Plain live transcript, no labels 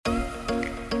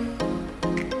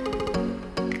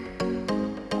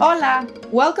Hola!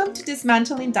 Welcome to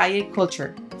Dismantling Diet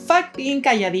Culture. Fuck being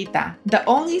calladita, the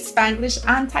only Spanglish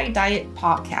anti-diet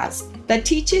podcast that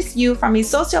teaches you from a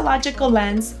sociological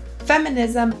lens,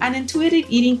 feminism, and intuitive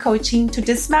eating coaching to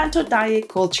dismantle diet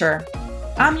culture.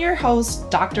 I'm your host,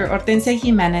 Dr. Hortensia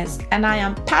Jimenez, and I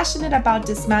am passionate about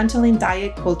dismantling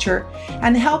diet culture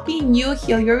and helping you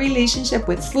heal your relationship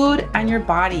with food and your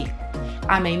body.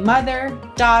 I'm a mother,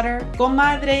 daughter,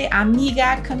 comadre,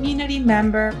 amiga, community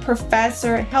member,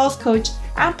 professor, health coach,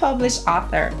 and published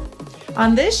author.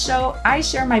 On this show, I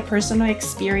share my personal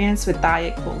experience with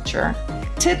diet culture,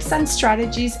 tips and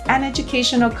strategies, and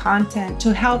educational content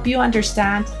to help you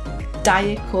understand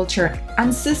diet culture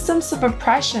and systems of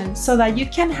oppression so that you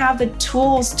can have the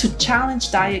tools to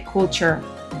challenge diet culture.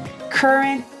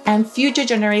 Current and future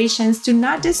generations do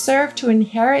not deserve to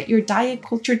inherit your diet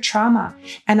culture trauma,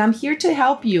 and I'm here to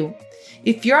help you.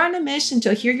 If you're on a mission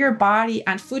to heal your body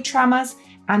and food traumas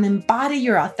and embody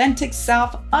your authentic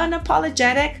self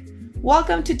unapologetic,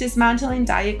 welcome to Dismantling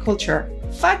Diet Culture.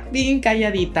 Fuck being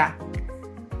calladita.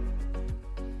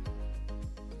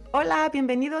 Hola,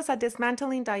 bienvenidos a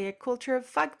Dismantling Diet Culture.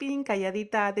 Fuck being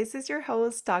calladita. This is your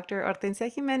host, Dr.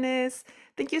 Hortensia Jimenez.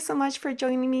 Thank you so much for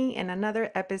joining me in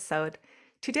another episode.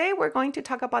 Today, we're going to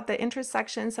talk about the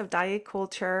intersections of diet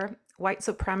culture, white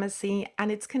supremacy,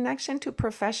 and its connection to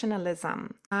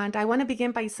professionalism. And I want to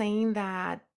begin by saying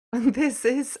that this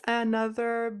is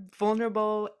another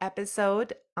vulnerable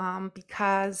episode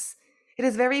because it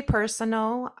is very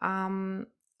personal.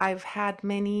 I've had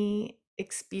many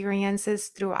experiences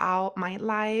throughout my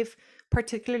life,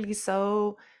 particularly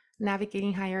so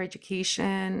navigating higher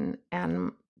education,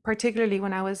 and particularly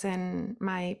when I was in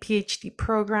my PhD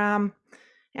program.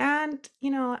 And,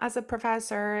 as a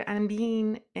professor and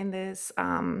being in this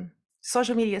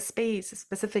social media space,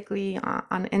 specifically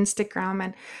on Instagram,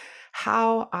 and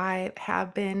how I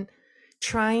have been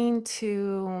trying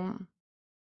to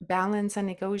balance and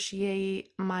negotiate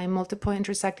my multiple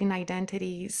intersecting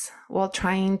identities while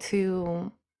trying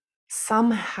to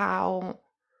somehow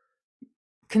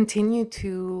continue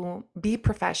to be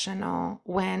professional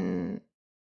when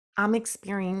I'm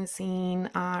experiencing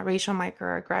racial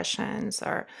microaggressions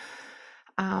or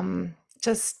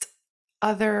just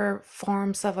other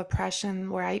forms of oppression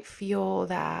where I feel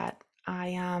that I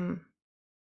am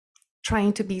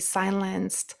trying to be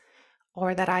silenced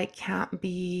or that I can't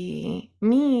be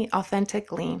me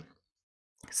authentically.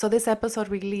 So this episode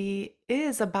really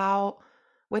is about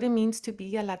what it means to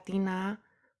be a Latina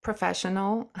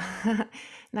professional,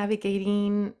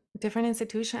 navigating different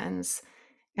institutions.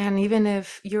 And even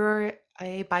if you're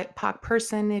a BIPOC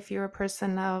person, if you're a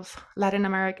person of Latin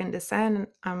American descent,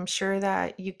 I'm sure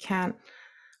that you can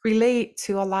relate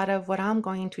to a lot of what I'm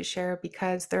going to share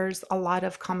because there's a lot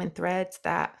of common threads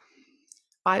that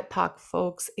BIPOC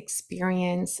folks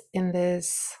experience in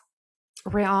this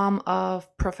realm of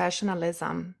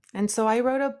professionalism. And so I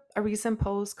wrote a recent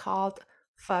post called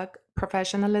Fuck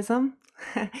Professionalism.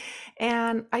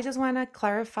 And I just want to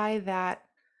clarify that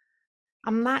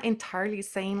I'm not entirely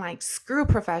saying like screw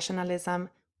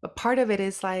professionalism, but part of it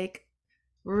is like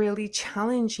really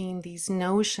challenging these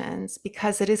notions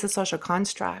because it is a social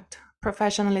construct.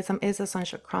 Professionalism is a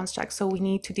social construct, so we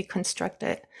need to deconstruct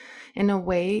it in a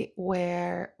way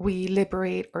where we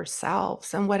liberate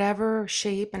ourselves in whatever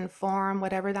shape and form,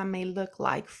 whatever that may look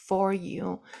like for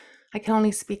you. I can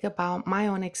only speak about my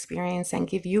own experience and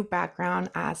give you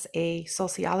background as a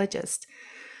sociologist.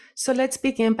 So let's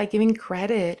begin by giving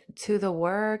credit to the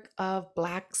work of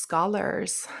Black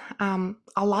scholars. A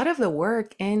lot of the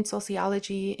work in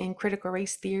sociology, in critical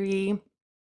race theory,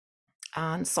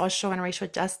 on social and racial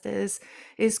justice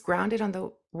is grounded on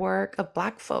the work of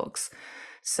Black folks.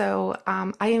 So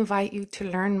I invite you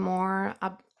to learn more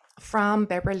from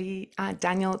Beverly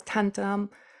Daniel Tantum,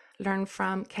 learn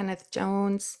from Kenneth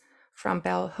Jones, from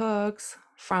Bell Hooks,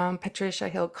 from Patricia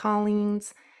Hill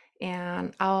Collins,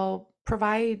 and I'll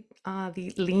provide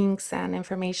the links and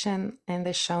information in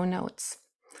the show notes.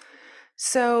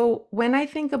 So when I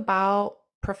think about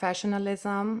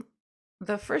professionalism,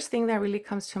 the first thing that really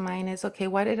comes to mind is, okay,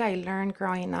 what did I learn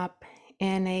growing up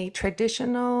in a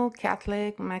traditional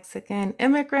Catholic, Mexican,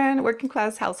 immigrant, working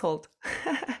class household?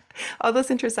 All those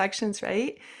intersections,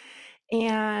 right?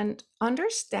 And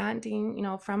understanding,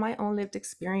 from my own lived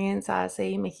experience as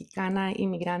a Mexicana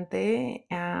inmigrante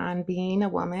and being a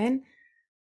woman,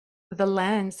 the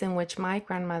lens in which my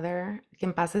grandmother, que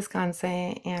en paz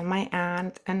descanse, and my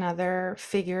aunt and other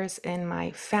figures in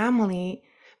my family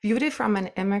viewed it from an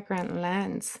immigrant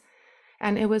lens.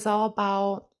 And it was all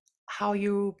about how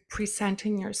you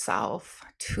presenting yourself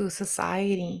to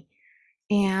society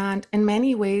And in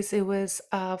many ways, it was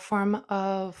a form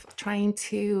of trying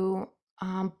to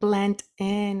blend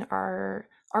in or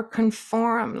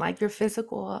conform, like your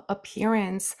physical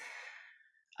appearance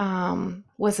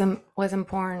was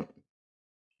important.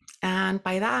 And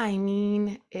by that I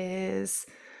mean is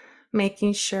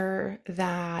making sure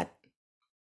that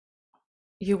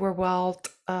you were well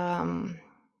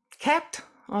kept.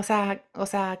 O sea,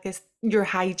 que your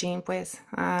hygiene, pues.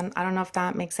 I don't know if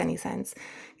that makes any sense.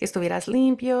 Que estuvieras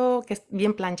limpio, que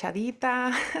bien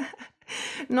planchadita.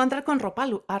 No andar con ropa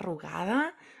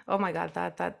arrugada. Oh my God,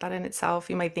 that in itself,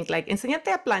 you might think like,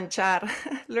 enséñate a planchar.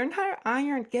 Learn how to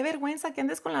iron. Qué vergüenza que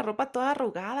andes con la ropa toda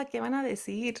arrugada. ¿Qué van a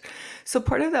decir? So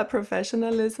part of that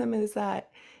professionalism is that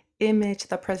image,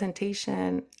 the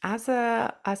presentation as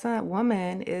a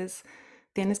woman is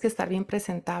tienes que estar bien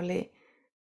presentable.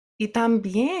 Y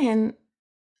también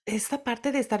esta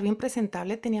parte de estar bien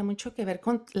presentable tenía mucho que ver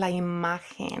con la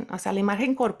imagen, o sea, la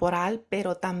imagen corporal,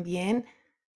 pero también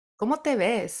cómo te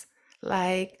ves.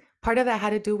 Like part of that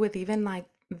had to do with even like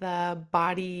the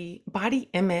body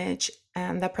image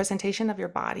and the presentation of your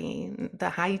body, the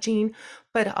hygiene,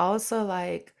 but also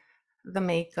like the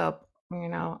makeup.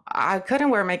 I couldn't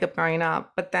wear makeup growing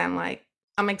up, but then like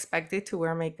I'm expected to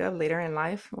wear makeup later in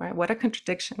life. Right? What a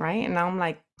contradiction, right? And now I'm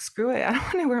like, screw it. I don't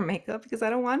want to wear makeup because I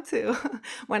don't want to.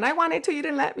 When I wanted to, you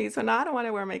didn't let me. So now I don't want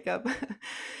to wear makeup.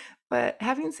 But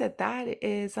having said that,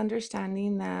 is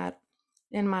understanding that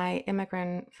in my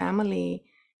immigrant family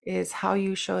is how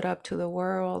you showed up to the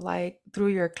world, like through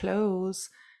your clothes,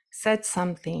 said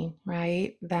something,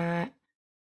 right? That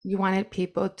you wanted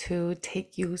people to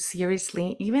take you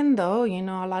seriously, even though,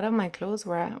 a lot of my clothes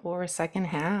were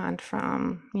secondhand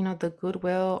from, the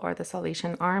Goodwill or the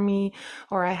Salvation Army,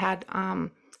 or I had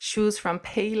shoes from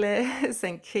Payless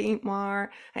and Kmart.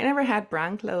 I never had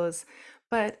brand clothes,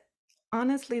 but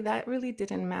honestly, that really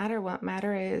didn't matter. What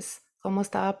mattered is cómo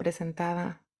estaba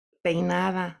presentada,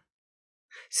 peinada.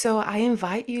 So I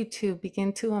invite you to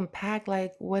begin to unpack,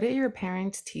 like, what did your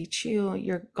parents teach you,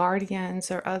 your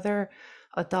guardians or other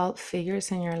adult figures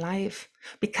in your life?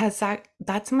 Because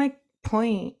that's my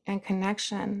point and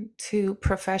connection to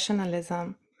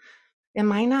professionalism. It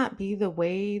might not be the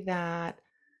way that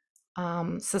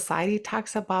society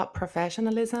talks about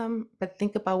professionalism, but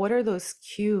think about what are those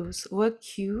cues? What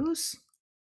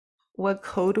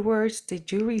code words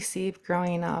did you receive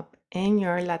growing up in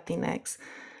your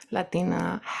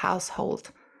Latina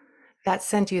household that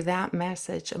sent you that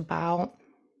message about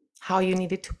how you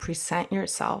needed to present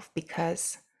yourself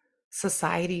because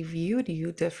society viewed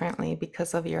you differently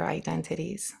because of your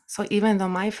identities? So even though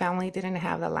my family didn't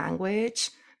have the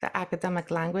language, the academic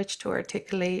language to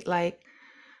articulate like,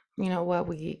 what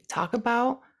we talk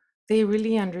about, they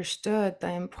really understood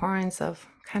the importance of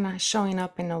kind of showing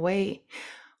up in a way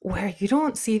where you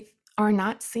don't see are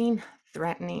not seen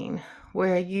threatening,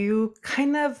 where you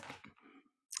kind of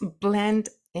blend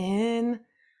in,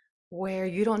 where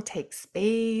you don't take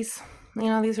space.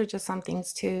 These are just some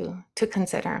things to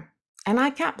consider. And I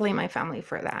can't blame my family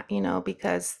for that,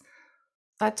 because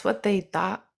that's what they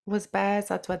thought was best,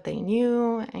 that's what they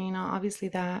knew, and obviously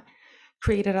that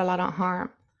created a lot of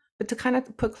harm. But to kind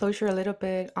of put closure a little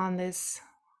bit on this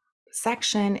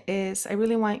section is I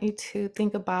really want you to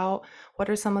think about what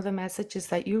are some of the messages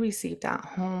that you received at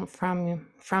home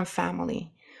from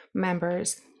family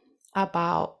members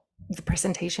about the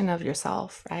presentation of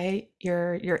yourself, right?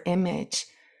 Your image,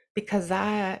 because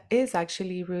that is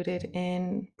actually rooted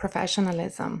in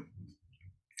professionalism.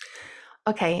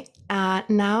 Okay,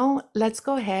 now let's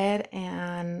go ahead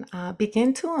and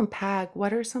begin to unpack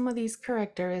what are some of these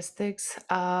characteristics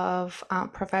of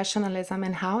professionalism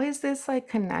and how is this like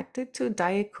connected to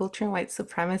diet culture and white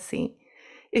supremacy.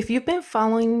 If you've been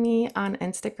following me on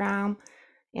Instagram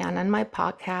and on my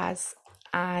podcast,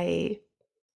 I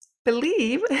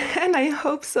believe and I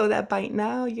hope so that by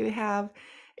now you have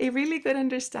a really good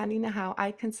understanding of how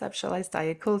I conceptualize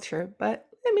diet culture, but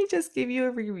let me just give you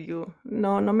a review.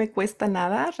 No me cuesta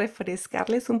nada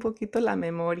refrescarles un poquito la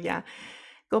memoria.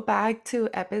 Go back to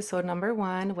episode number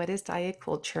 1, what is diet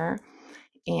culture?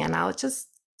 And I'll just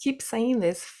keep saying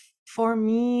this. For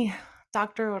me,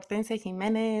 Dr. Hortensia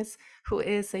Jimenez, who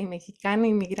is a Mexicana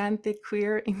inmigrante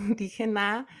queer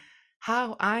indígena,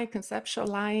 how I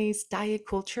conceptualize diet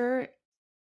culture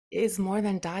is more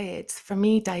than diets. For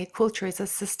me, diet culture is a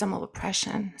system of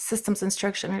oppression, systems and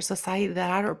structure in our society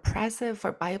that are oppressive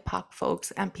for BIPOC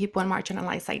folks and people in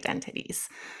marginalized identities.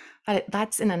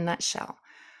 That's in a nutshell.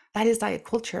 That is diet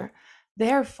culture.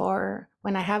 Therefore,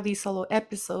 when I have these solo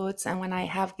episodes and when I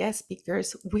have guest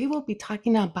speakers, we will be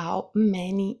talking about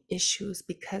many issues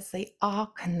because they all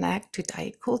connect to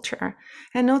diet culture.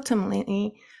 And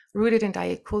ultimately, rooted in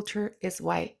diet culture is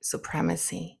white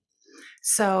supremacy.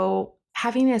 So,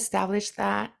 having established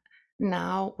that,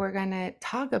 now we're going to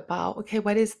talk about, okay,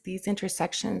 what is these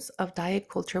intersections of diet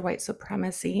culture, white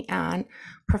supremacy, and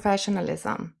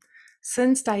professionalism?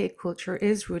 Since diet culture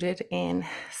is rooted in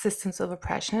systems of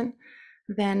oppression,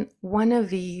 then one of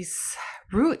these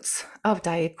roots of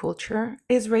diet culture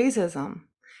is racism.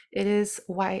 It is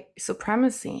white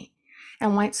supremacy.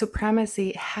 And white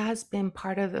supremacy has been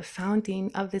part of the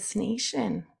founding of this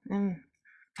nation. And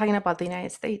talking about the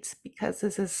United States, because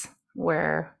this is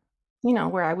where,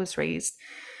 where I was raised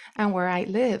and where I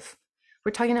live.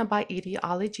 We're talking about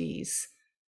ideologies,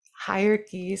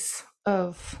 hierarchies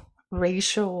of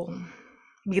racial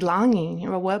belonging,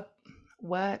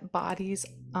 what bodies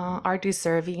are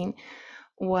deserving,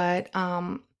 what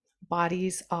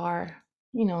bodies are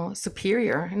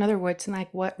superior. In other words,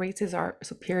 like what races are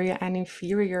superior and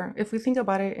inferior, if we think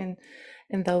about it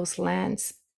in those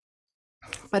lands.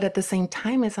 But at the same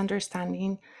time, is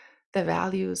understanding the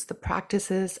values, the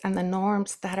practices, and the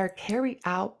norms that are carried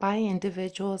out by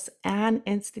individuals and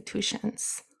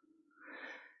institutions.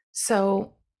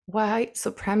 So white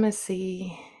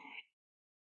supremacy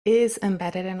is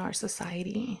embedded in our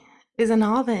society, is in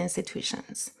all the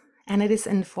institutions, and it is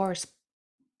enforced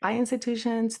by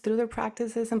institutions through their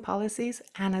practices and policies,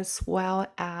 and as well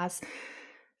as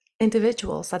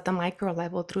individuals at the micro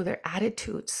level through their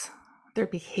attitudes, their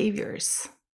behaviors.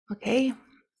 Okay.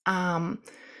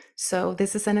 So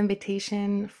this is an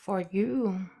invitation for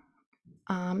you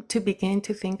to begin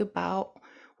to think about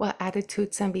what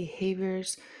attitudes and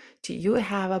behaviors do you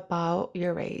have about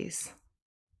your race,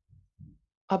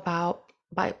 about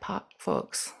BIPOC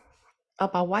folks,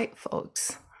 about white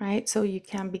folks, right? So you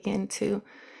can begin to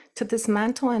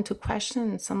dismantle and to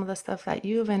question some of the stuff that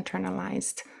you've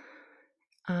internalized,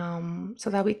 so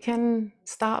that we can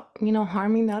stop,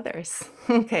 harming others.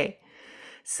 Okay.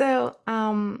 So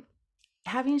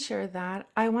having shared that,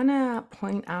 I want to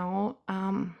point out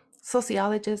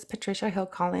sociologist Patricia Hill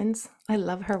Collins. I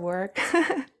love her work.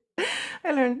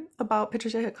 I learned about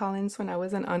Patricia Hill Collins when I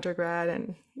was an undergrad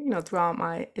and, throughout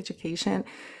my education.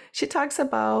 She talks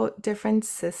about different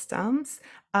systems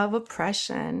of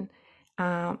oppression.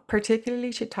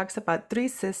 Particularly, she talks about three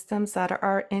systems that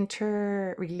are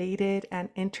interrelated and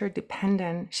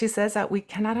interdependent. She says that we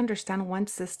cannot understand one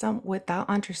system without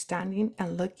understanding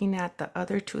and looking at the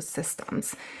other two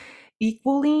systems.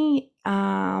 Equally,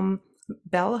 Bell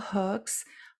Hooks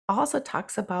also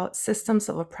talks about systems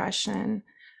of oppression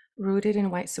rooted in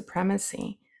white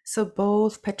supremacy. So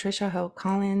both Patricia Hill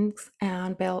Collins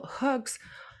and Bell Hooks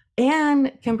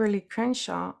and Kimberly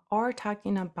Crenshaw are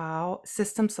talking about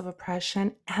systems of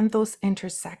oppression and those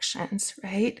intersections,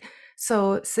 right?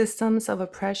 So systems of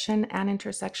oppression and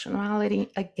intersectionality,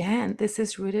 again, this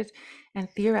is rooted in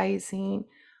theorizing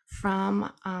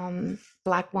from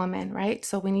Black women, right?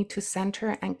 So we need to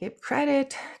center and give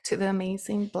credit to the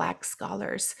amazing Black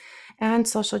scholars and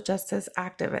social justice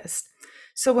activists.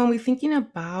 So when we're thinking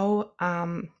about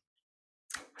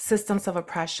systems of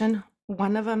oppression,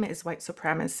 one of them is white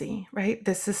supremacy, right?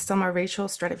 The system of racial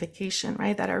stratification,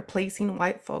 right? That are placing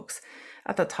white folks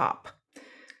at the top.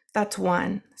 That's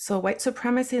one. So white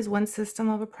supremacy is one system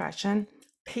of oppression.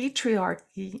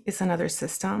 Patriarchy is another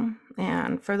system.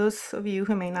 And for those of you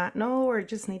who may not know or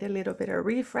just need a little bit of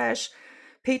refresh,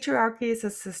 patriarchy is a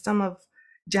system of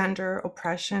gender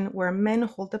oppression where men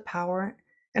hold the power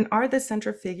and are the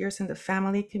central figures in the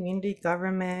family, community,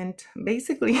 government,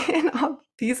 basically in all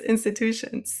these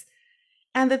institutions.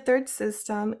 And the third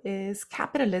system is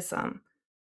capitalism.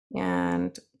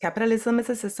 And capitalism is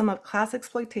a system of class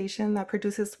exploitation that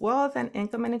produces wealth and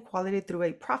income inequality through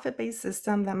a profit-based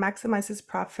system that maximizes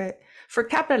profit for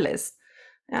capitalists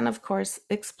and, of course,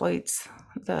 exploits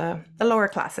the lower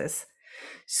classes.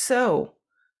 So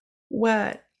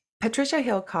what Patricia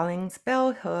Hill Collins,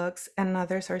 Bell Hooks, and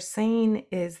others are saying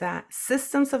is that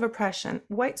systems of oppression,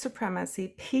 white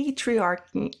supremacy,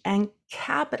 patriarchy, and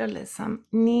capitalism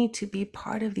need to be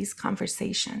part of these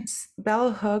conversations.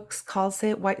 Bell Hooks calls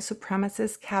it white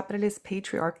supremacist capitalist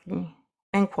patriarchy,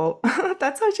 end quote.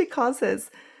 That's how she calls this.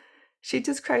 She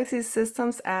describes these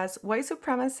systems as white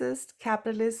supremacist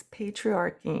capitalist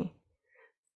patriarchy.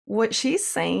 What she's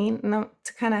saying,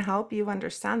 to kind of help you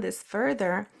understand this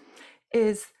further,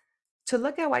 is to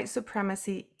look at white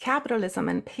supremacy, capitalism,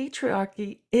 and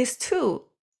patriarchy is to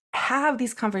have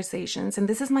these conversations. And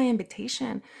this is my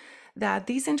invitation, that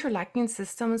these interlocking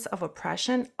systems of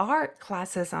oppression are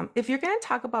classism. If you're going to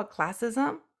talk about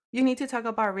classism, you need to talk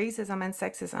about racism and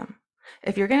sexism.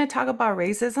 If you're going to talk about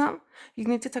racism, you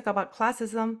need to talk about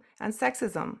classism and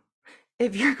sexism.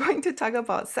 If you're going to talk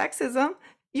about sexism,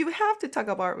 You have to talk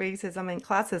about racism and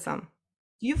classism.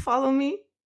 You follow me?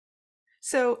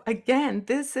 So again,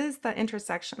 this is the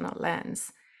intersectional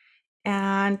lens.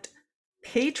 And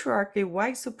patriarchy,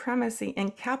 white supremacy,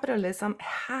 and capitalism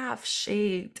have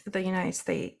shaped the United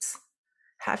States,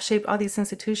 have shaped all these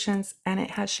institutions, and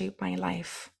it has shaped my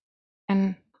life.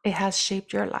 And it has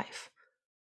shaped your life.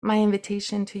 My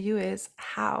invitation to you is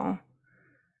how?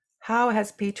 How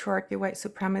has patriarchy, white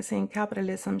supremacy, and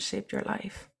capitalism shaped your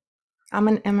life? I'm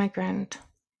an immigrant.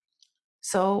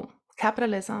 So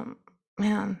capitalism,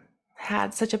 man,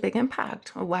 had such a big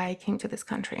impact on why I came to this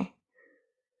country.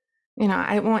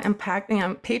 I won't impact,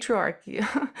 patriarchy.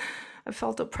 I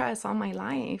felt oppressed all my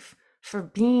life for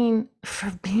being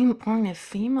born a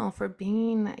female, for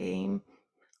being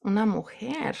una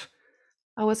mujer.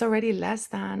 I was already less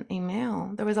than a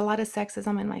male. There was a lot of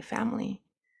sexism in my family.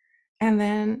 And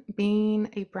then being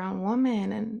a brown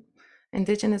woman and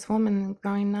indigenous woman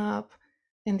growing up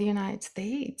in the United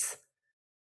States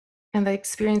and the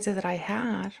experiences that I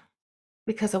had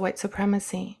because of white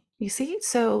supremacy. You see?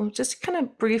 So just kind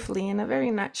of briefly, in a very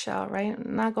nutshell, right?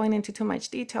 Not going into too much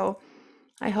detail,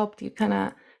 I hope you kind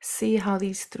of see how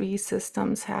these three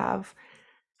systems have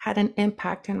had an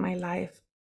impact in my life.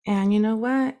 And you know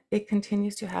what? It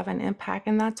continues to have an impact.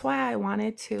 And that's why I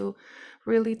wanted to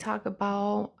really talk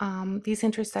about these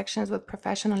intersections with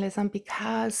professionalism,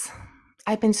 because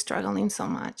I've been struggling so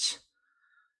much.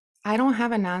 I don't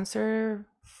have an answer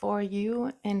for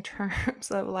you in terms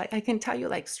of, like, I can tell you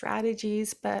like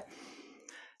strategies, but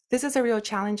this is a real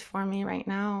challenge for me right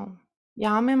now.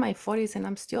 Yeah, I'm in my 40s and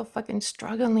I'm still fucking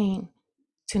struggling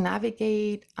to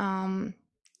navigate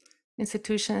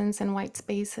institutions and white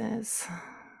spaces.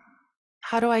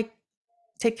 How do I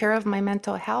take care of my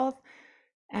mental health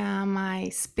and my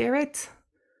spirit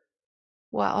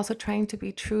while also trying to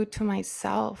be true to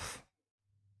myself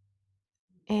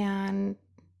and,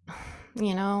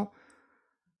 you know,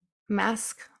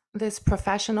 mask this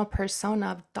professional persona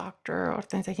of Dr.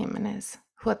 Hortensia Jimenez,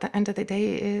 who at the end of the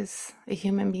day is a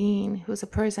human being, who's a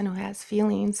person who has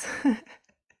feelings.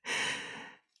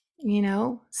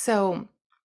 So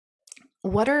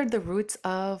what are the roots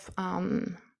of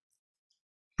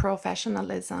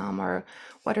professionalism, or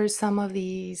what are some of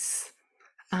these,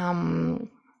 ¿cómo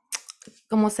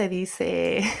se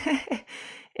dice?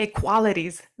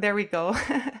 Qualities. There we go.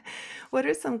 What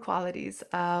are some qualities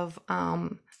of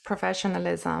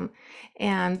professionalism?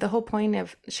 And the whole point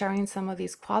of sharing some of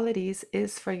these qualities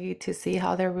is for you to see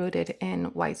how they're rooted in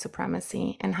white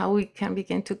supremacy and how we can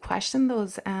begin to question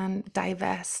those and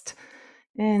divest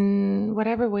in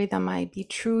whatever way that might be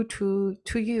true to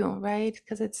you, right?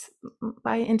 Because it's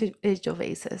by individual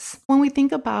basis. When we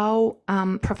think about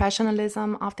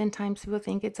professionalism, oftentimes people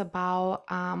think it's about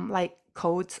like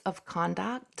codes of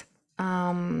conduct,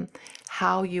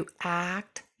 how you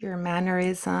act, your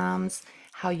mannerisms,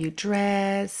 how you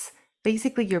dress,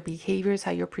 basically your behaviors,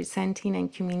 how you're presenting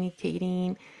and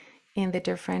communicating in the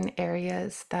different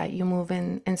areas that you move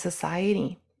in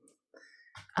society.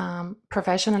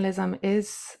 Professionalism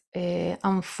is and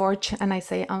I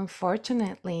say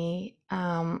unfortunately,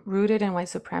 rooted in white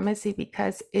supremacy,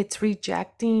 because it's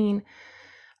rejecting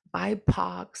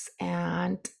BIPOCs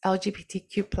and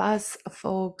LGBTQ plus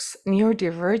folks,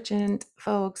 neurodivergent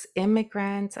folks,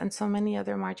 immigrants, and so many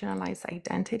other marginalized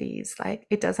identities. Like,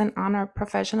 it doesn't honor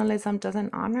professionalism,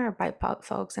 doesn't honor BIPOC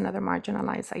folks and other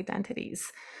marginalized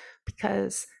identities,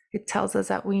 because it tells us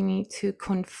that we need to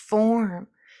conform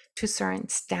to certain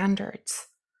standards.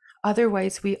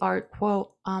 Otherwise, we are,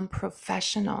 quote,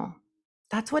 unprofessional.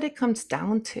 That's what it comes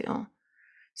down to.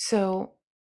 So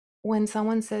when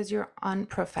someone says you're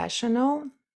unprofessional,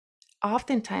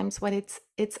 oftentimes what it's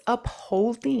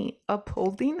upholding.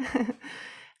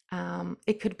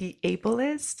 It could be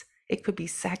ableist, it could be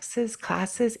sexist,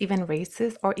 classist, even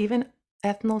racist, or even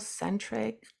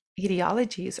ethnocentric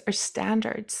ideologies or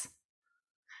standards.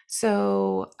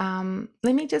 So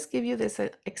let me just give you this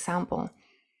example.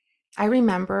 I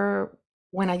remember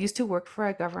when I used to work for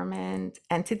a government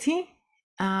entity.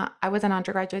 I was an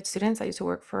undergraduate student, so I used to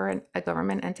work for a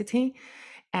government entity,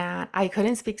 and I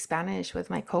couldn't speak Spanish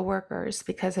with my coworkers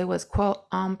because it was, quote,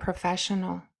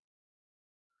 unprofessional.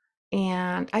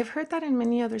 And I've heard that in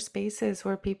many other spaces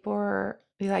where people are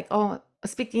like, oh,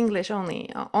 speak English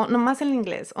only, oh, no más el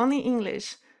inglés, only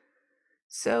English.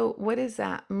 So what does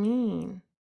that mean?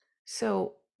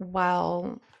 So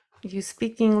while you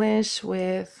speak English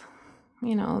with,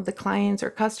 the clients or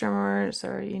customers,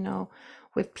 or,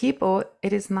 with people,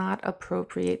 it is not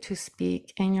appropriate to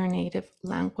speak in your native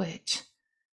language.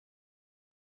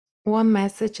 What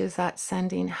message is that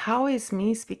sending? How is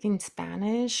me speaking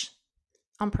Spanish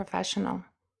unprofessional?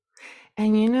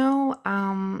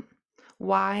 And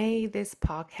why this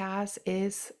podcast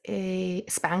is a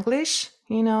Spanglish,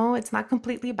 it's not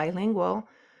completely bilingual,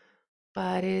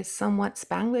 but it's somewhat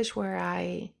Spanglish where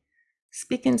I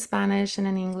speak in Spanish and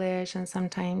in English and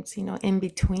sometimes, in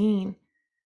between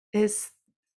is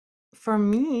for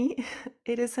me,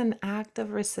 it is an act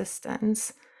of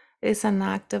resistance. It's an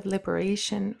act of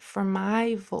liberation for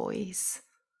my voice.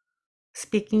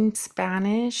 Speaking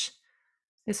Spanish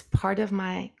is part of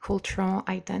my cultural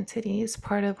identity, is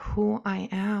part of who I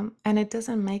am, and it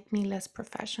doesn't make me less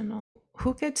professional.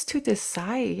 Who gets to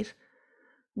decide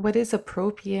what is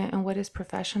appropriate and what is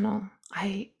professional?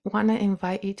 I want to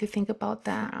invite you to think about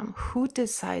that. Who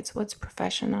decides what's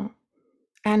professional?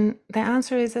 And the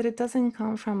answer is that it doesn't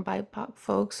come from BIPOC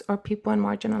folks or people in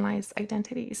marginalized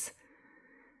identities.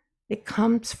 It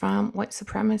comes from white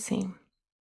supremacy.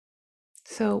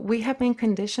 So we have been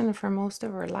conditioned for most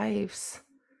of our lives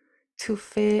to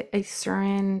fit a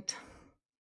certain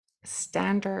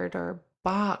standard or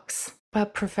box.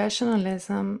 But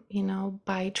professionalism,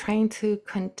 by trying to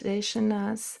condition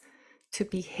us to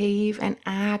behave and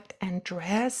act and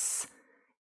dress,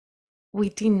 we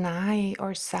deny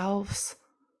ourselves,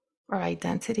 our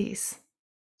identities,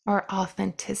 our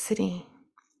authenticity.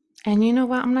 And you know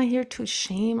what? I'm not here to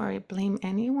shame or blame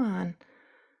anyone.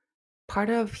 Part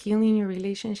of healing your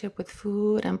relationship with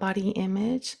food and body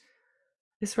image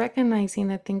is recognizing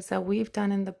the things that we've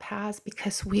done in the past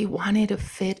because we wanted to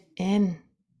fit in.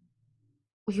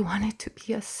 We wanted to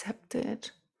be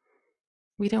accepted.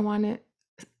 We didn't want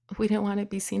to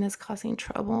be seen as causing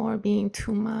trouble or being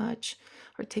too much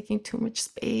or taking too much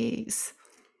space.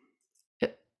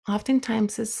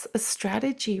 Oftentimes it's a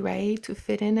strategy, right, to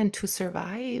fit in and to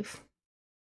survive.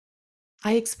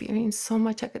 I experienced so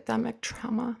much academic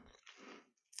trauma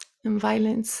and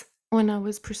violence when I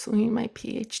was pursuing my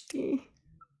PhD.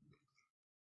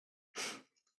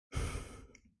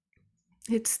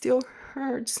 It still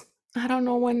hurts. I don't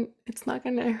know when it's not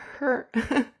going to hurt.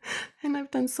 And I've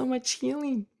done so much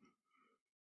healing.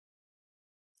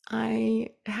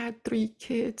 I had 3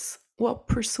 kids while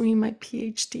pursuing my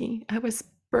PhD. I was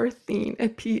birthing a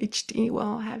PhD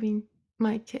while having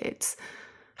my kids.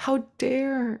 How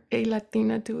dare a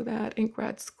Latina do that in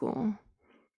grad school?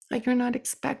 Like, you're not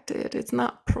expected. It's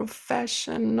not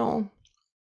professional.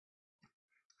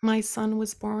 My son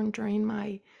was born during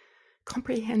my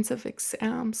comprehensive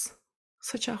exams.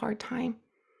 Such a hard time.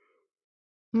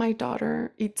 My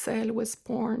daughter, Itzel, was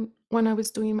born when I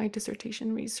was doing my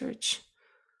dissertation research.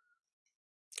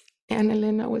 And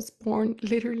Elena was born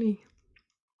literally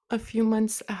a few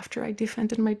months after I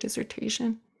defended my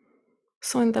dissertation.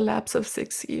 So in the lapse of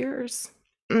 6 years,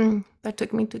 that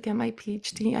took me to get my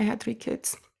PhD, I had 3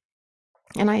 kids.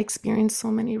 And I experienced so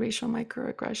many racial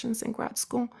microaggressions in grad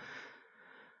school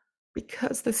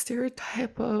because the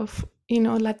stereotype of,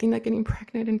 Latina getting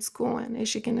pregnant in school and is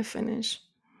she going to finish?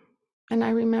 And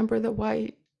I remember the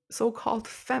white so-called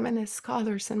feminist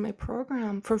scholars in my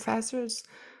program, professors,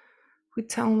 would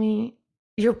tell me,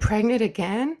 "You're pregnant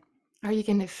again? Are you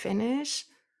going to finish?"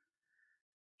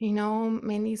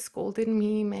 Many scolded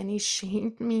me, many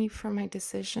shamed me for my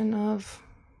decision of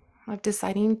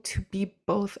deciding to be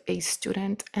both a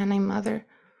student and a mother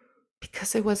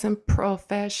because it wasn't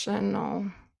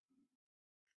professional.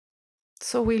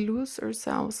 So we lose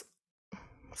ourselves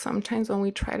sometimes when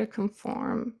we try to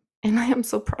conform. And I am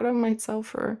so proud of myself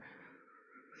for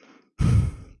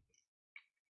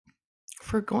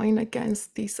going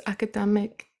against these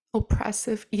academic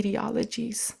oppressive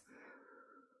ideologies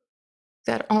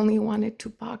that only wanted to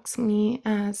box me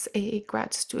as a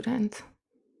grad student.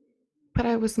 But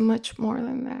I was much more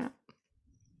than that.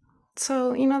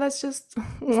 So, that's just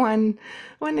one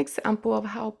example of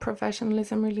how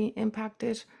professionalism really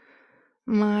impacted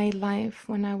my life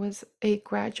when I was a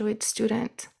graduate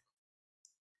student.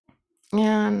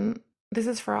 And this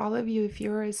is for all of you. If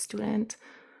you're a student,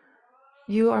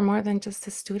 you are more than just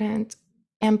a student.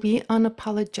 And be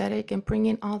unapologetic and bring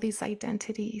in all these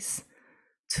identities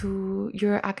to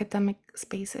your academic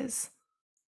spaces.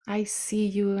 I see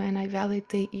you and I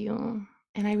validate you.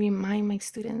 And I remind my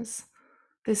students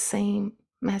the same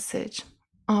message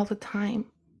all the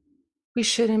time. We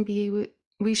shouldn't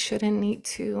need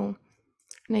to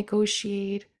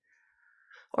negotiate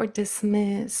or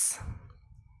dismiss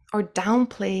or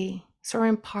downplay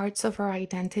certain parts of our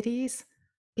identities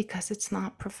because it's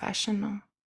not professional.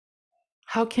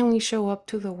 How can we show up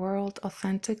to the world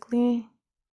authentically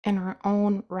in our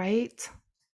own right?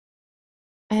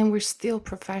 And we're still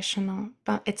professional,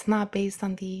 but it's not based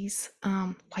on these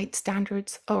white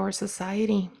standards of our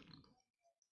society.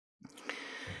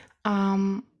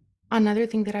 Another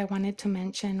thing that I wanted to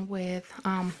mention with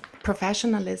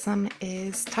professionalism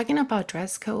is talking about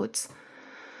dress codes,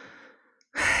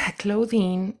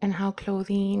 clothing, and how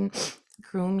clothing,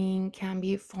 grooming can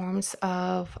be forms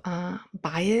of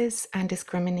bias and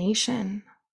discrimination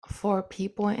for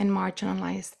people in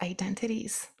marginalized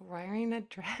identities. Wearing a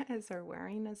dress or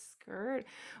wearing a skirt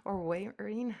or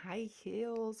wearing high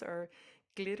heels or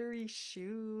glittery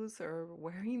shoes or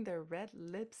wearing their red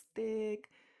lipstick.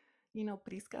 You know,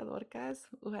 Prisca Dorcas,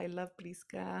 who I love,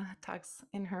 Prisca talks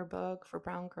in her book for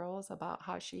Brown Girls about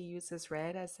how she uses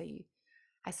red as a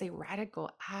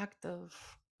radical act of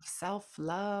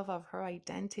self-love of her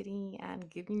identity and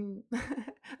giving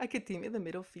academia the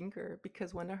middle finger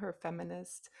because one of her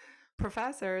feminist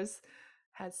professors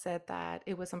had said that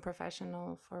it was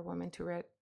unprofessional for women to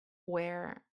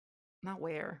wear, not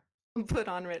wear, put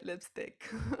on red lipstick.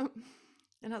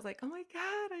 And I was like, oh my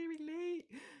God, I relate.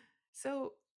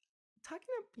 So talking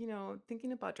of,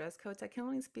 thinking about dress codes, I can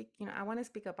only speak, I want to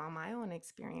speak about my own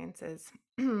experiences.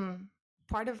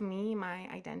 Part of me, my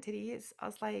identity is, I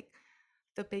was like,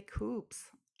 the big hoops.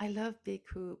 I love big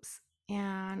hoops.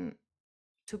 And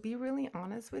to be really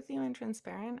honest with you and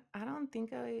transparent, I don't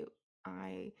think I,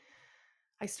 I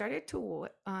started to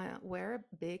wear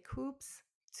big hoops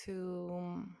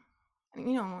to,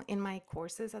 in my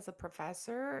courses as a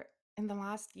professor in the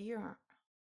last year.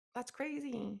 That's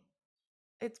crazy.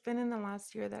 It's been in the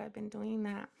last year that I've been doing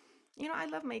that. I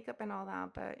love makeup and all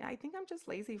that, but I think I'm just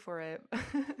lazy for it.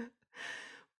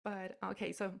 But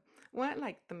okay, so what,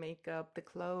 like the makeup, the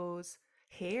clothes,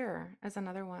 hair is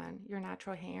another one, your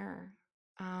natural hair.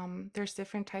 There's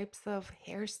different types of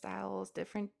hairstyles,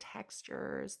 different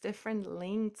textures, different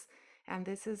lengths, and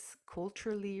this is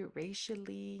culturally,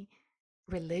 racially,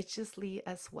 religiously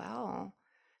as well.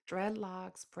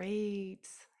 Dreadlocks,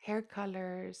 braids, hair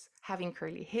colors, having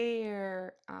curly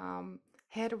hair,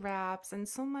 head wraps, and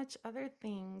so much other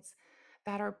things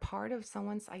that are part of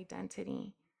someone's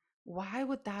identity. Why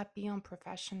would that be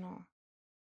unprofessional?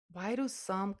 Why do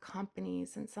some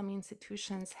companies and some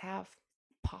institutions have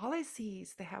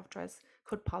policies? They have dress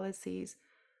code policies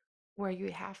where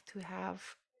you have to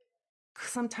have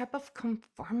some type of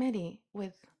conformity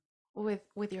with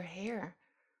your hair.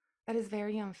 That is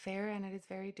very unfair and it is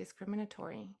very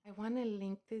discriminatory. I want to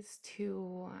link this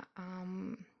to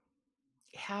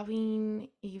having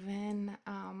even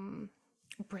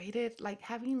braided, like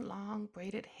having long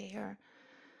braided hair.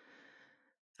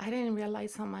 I didn't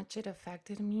realize how much it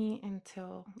affected me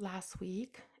until last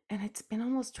week, and it's been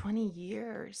almost 20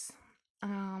 years.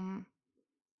 Um,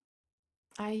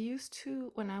 I used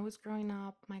to, when I was growing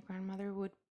up, my grandmother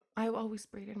would, I always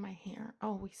braided my hair,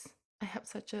 always. I have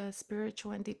such a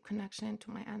spiritual and deep connection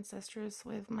to my ancestors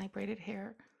with my braided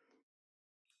hair.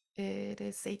 It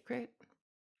is sacred.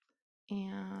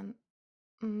 And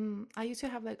I used to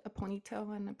have like a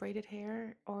ponytail and a braided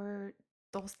hair or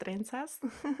dos trenzas,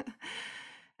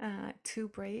 two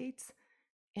braids.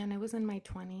 And it was in my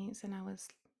 20s. And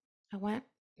I went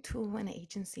to an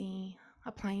agency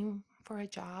applying for a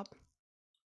job.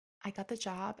 I got the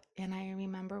job. And I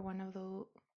remember one of the,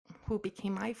 who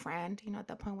became my friend, at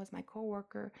that point was my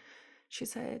coworker. She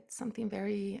said something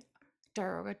very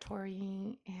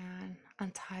derogatory and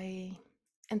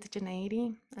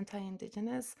anti-indigeneity,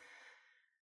 anti-indigenous.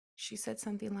 She said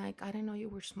something like, "I didn't know you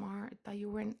were smart. I thought you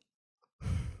were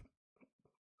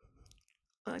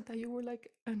I thought you were like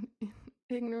an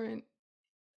ignorant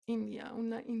India,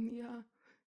 una India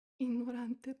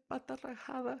ignorante pata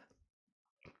rajada."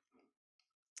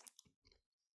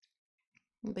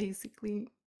 Basically,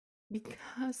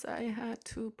 because I had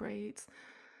two braids,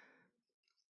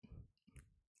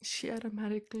 she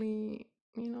automatically,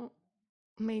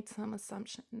 made some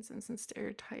assumptions and some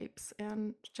stereotypes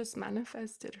and just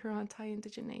manifested her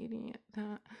anti-indigeneity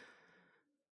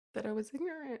that I was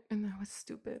ignorant and that I was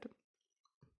stupid.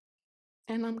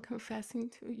 And I'm confessing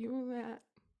to you that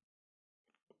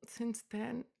since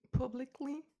then,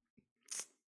 publicly,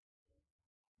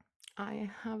 I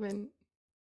haven't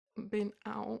been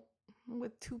out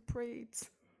with two braids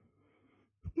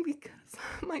because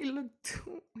I might look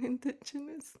too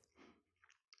indigenous.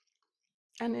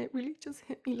 And it really just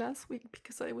hit me last week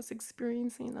because I was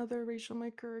experiencing other racial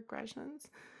microaggressions.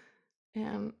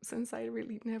 And since I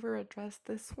really never addressed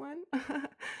this one,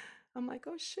 I'm like,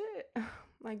 oh shit,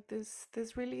 like this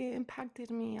really impacted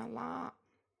me a lot.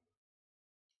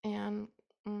 And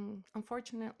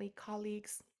unfortunately,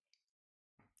 colleagues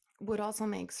would also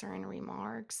make certain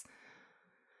remarks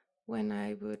when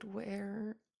I would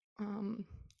wear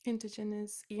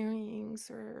indigenous earrings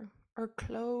or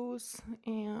clothes.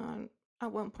 And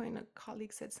at one point, a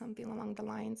colleague said something along the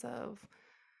lines of,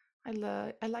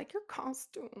 I like your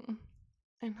costume.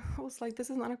 And I was like, this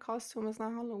is not a costume, it's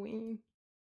not Halloween.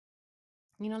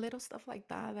 Little stuff like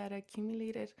that that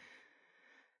accumulated.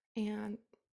 And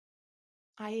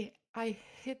I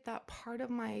hid that part of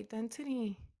my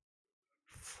identity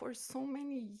for so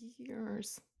many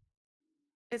years.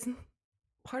 It's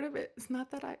part of it. It's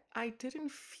not that I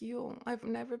didn't feel, I've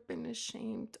never been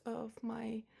ashamed of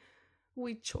my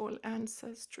Huichol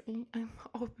ancestry.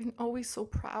 I've been always so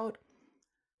proud.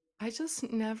 I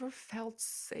just never felt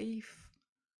safe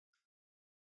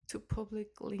to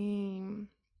publicly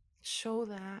show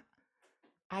that.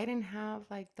 I didn't have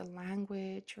like the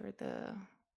language or the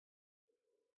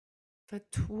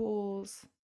tools,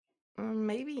 or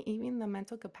maybe even the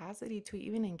mental capacity to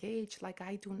even engage like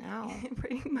I do now.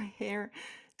 Braiding my hair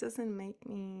doesn't make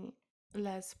me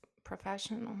less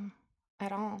professional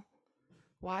at all.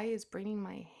 Why is braiding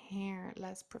my hair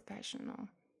less professional?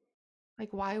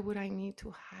 Like, why would I need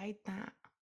to hide that?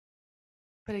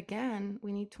 But again,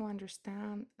 we need to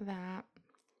understand that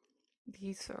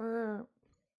these are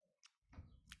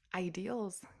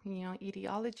ideals,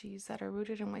 ideologies that are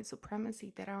rooted in white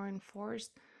supremacy that are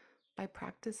enforced by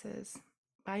practices,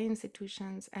 by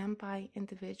institutions, and by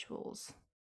individuals.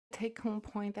 Take home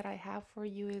point that I have for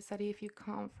you is that if you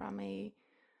come from a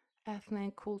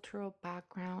ethnic cultural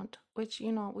background, which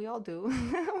we all do,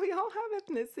 we all have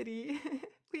ethnicity,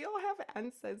 we all have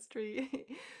ancestry,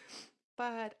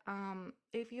 but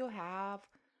if you have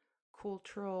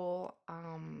cultural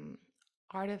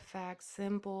artifacts,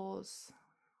 symbols,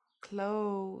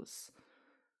 clothes,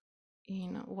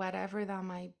 whatever that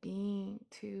might be,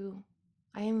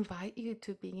 I invite you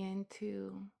to begin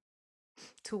to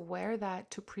wear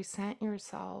that, to present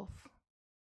yourself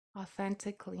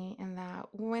authentically, and that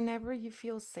whenever you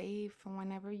feel safe and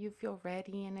whenever you feel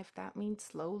ready, and if that means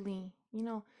slowly,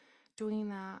 doing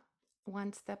that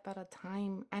one step at a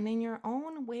time and in your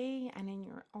own way and in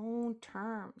your own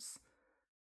terms.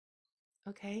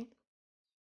 Okay?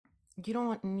 You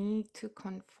don't need to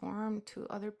conform to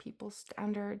other people's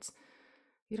standards.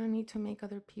 You don't need to make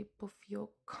other people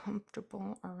feel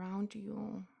comfortable around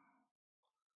you.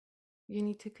 You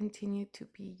need to continue to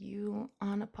be you,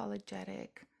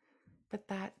 unapologetic. But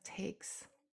that takes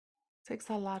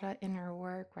a lot of inner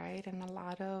work, right? And a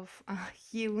lot of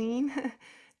healing,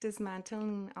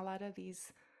 dismantling a lot of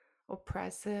these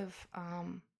oppressive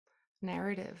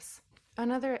narratives.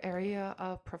 Another area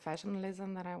of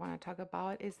professionalism that I want to talk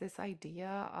about is this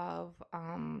idea of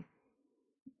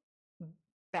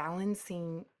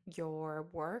balancing your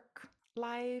work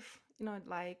life.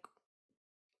 Like,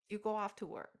 you go off to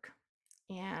work,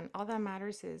 and all that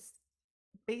matters is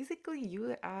basically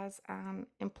you as an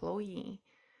employee.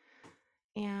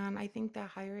 And I think that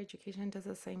higher education does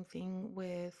the same thing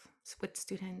with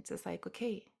students. It's like,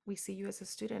 okay, we see you as a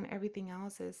student. Everything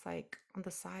else is like on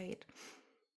the side.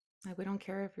 Like, we don't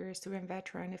care if you're a student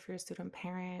veteran, if you're a student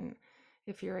parent,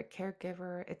 if you're a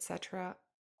caregiver, etc.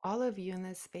 All of you in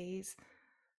this space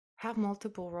have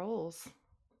multiple roles.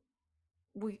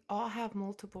 We all have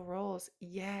multiple roles,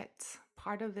 yet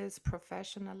part of this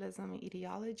professionalism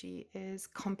ideology is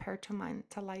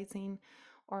compartmentalizing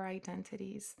our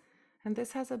identities. And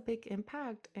this has a big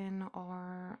impact in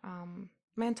our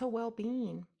mental well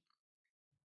being.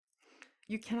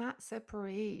 You cannot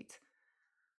separate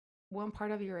one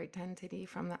part of your identity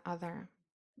from the other.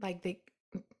 Like,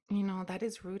 that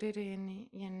is rooted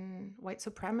in white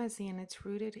supremacy, and it's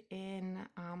rooted in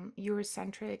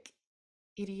Eurocentric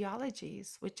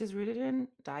ideologies, which is rooted in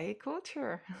diet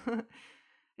culture.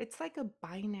 It's like a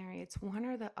binary, it's one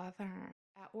or the other.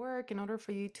 At work, in order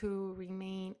for you to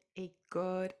remain a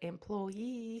good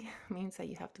employee, means that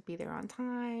you have to be there on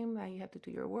time, that you have to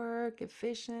do your work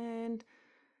efficient,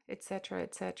 etc.,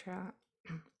 etc.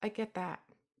 I get that.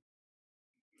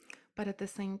 But at the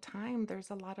same time, there's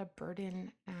a lot of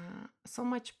burden, so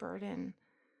much burden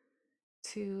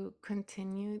to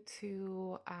continue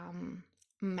to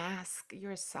mask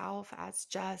yourself as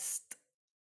just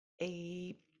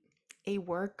a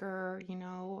worker,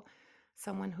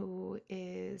 someone who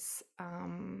is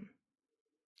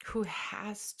who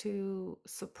has to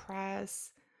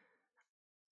suppress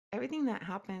everything that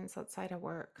happens outside of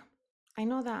work. I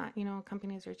know that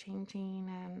companies are changing,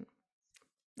 and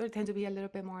they tend to be a little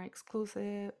bit more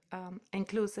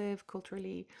inclusive,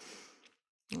 culturally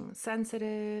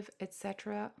sensitive,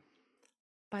 etc.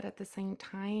 But at the same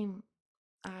time,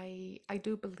 I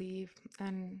do believe,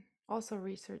 and also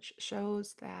research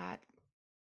shows that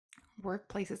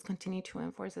workplaces continue to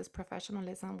enforce this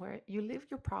professionalism where you leave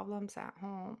your problems at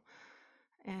home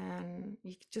and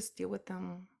you just deal with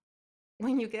them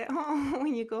when you get home,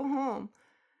 when you go home.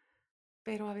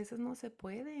 Pero a veces no se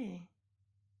puede.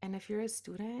 And if you're a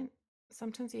student,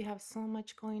 sometimes you have so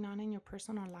much going on in your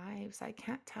personal lives. I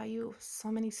can't tell you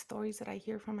so many stories that I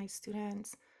hear from my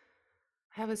students.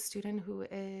 I have a student who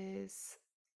is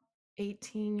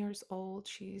 18 years old.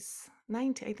 She's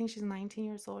 19, I think she's 19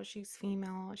 years old. She's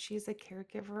female. She's a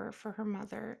caregiver for her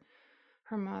mother.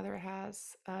 Her mother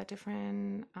has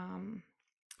different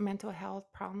mental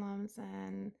health problems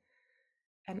and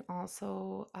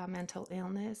also mental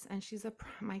illness. And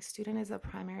my student is a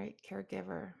primary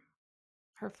caregiver.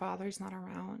 Her father's not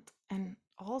around. And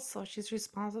also, she's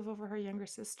responsible for her younger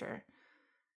sister.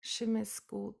 She missed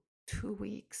school 2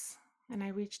 weeks. And I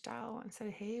reached out and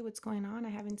said, "Hey, what's going on? I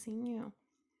haven't seen you."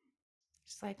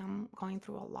 She's like, "I'm going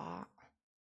through a lot."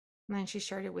 And then she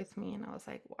shared it with me, and I was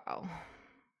like, wow,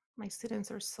 my students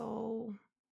are so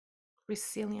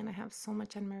resilient. I have so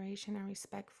much admiration and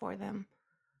respect for them.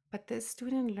 But this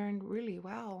student learned really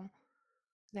well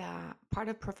that part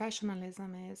of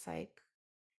professionalism is like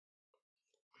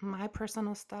my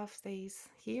personal stuff stays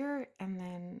here, and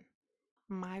then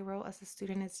my role as a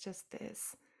student is just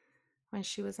this. When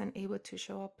she wasn't able to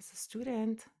show up as a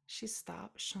student, she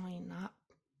stopped showing up.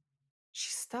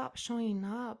 She stopped showing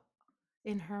up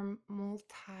in her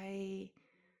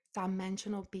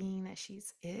multi-dimensional being that she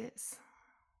is.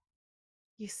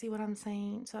 You see what I'm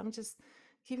saying? So I'm just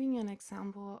giving you an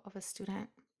example of a student.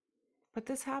 But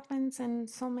this happens in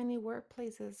so many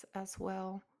workplaces as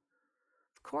well.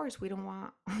 Of course, we don't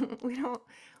want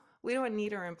we don't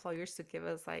need our employers to give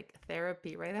us like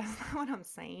therapy, right? That's not what I'm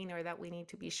saying, or that we need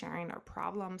to be sharing our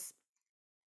problems.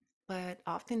 But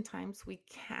oftentimes we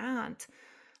can't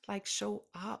like show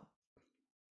up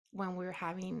when we're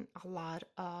having a lot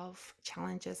of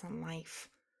challenges in life.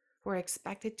 We're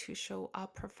expected to show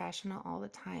up professional all the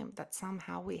time, that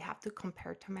somehow we have to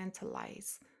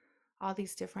compartmentalize all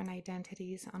these different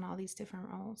identities and all these different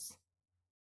roles.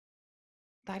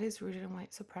 That is rooted in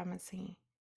white supremacy.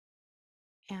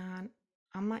 And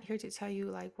I'm not here to tell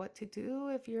you like what to do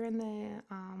if you're in the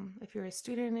if you're a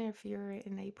student, if you're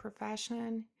in a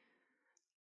profession.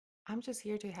 I'm just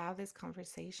here to have this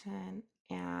conversation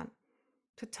and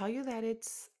to tell you that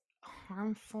it's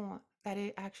harmful, that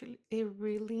it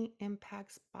really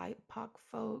impacts BIPOC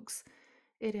folks.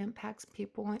 It impacts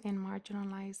people in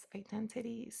marginalized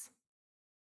identities.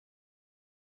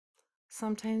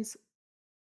 Sometimes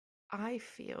I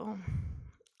feel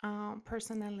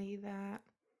personally that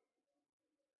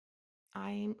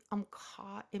I'm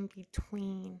caught in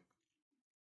between,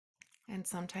 and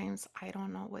sometimes I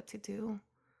don't know what to do.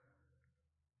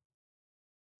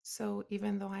 So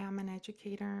even though I am an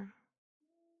educator,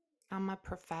 I'm a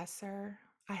professor,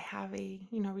 I have a,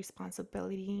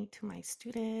 responsibility to my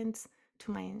students,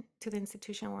 to the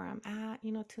institution where I'm at,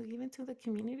 to even to the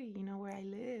community, where I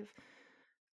live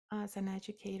as an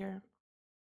educator.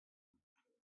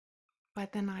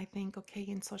 But then I think, okay,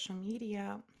 in social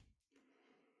media,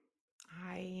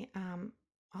 I am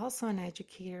also an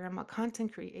educator, I'm a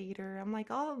content creator, I'm like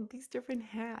all of these different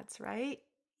hats, right?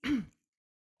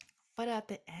 But at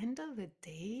the end of the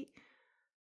day,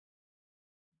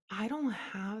 I don't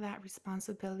have that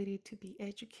responsibility to be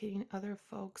educating other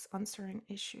folks on certain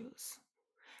issues.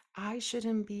 I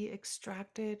shouldn't be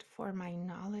extracted for my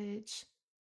knowledge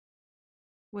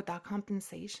without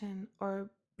compensation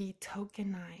or be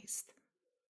tokenized,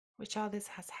 which all this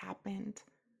has happened.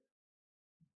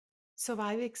 So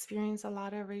I've experienced a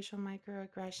lot of racial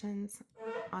microaggressions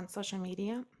on social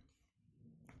media,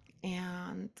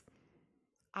 and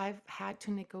I've had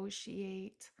to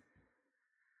negotiate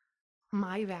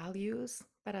my values,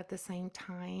 but at the same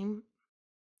time,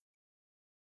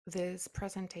 this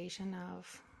presentation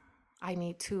of I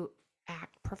need to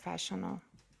act professional.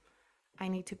 I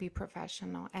need to be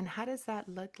professional. And how does that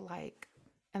look like?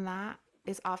 And that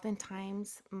is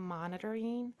oftentimes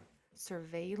monitoring,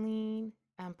 surveilling,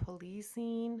 and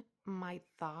policing my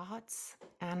thoughts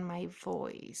and my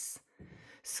voice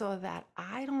so that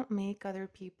I don't make other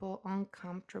people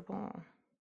uncomfortable.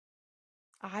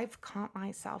 I've caught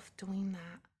myself doing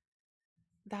that.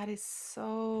 That is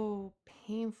so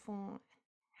painful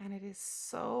and it is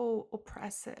so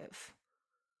oppressive.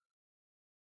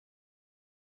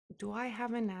 Do I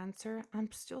have an answer?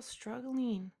 I'm still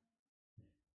struggling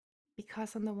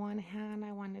because on the one hand,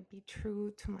 I want to be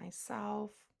true to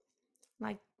myself,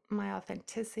 like my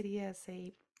authenticity as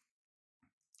a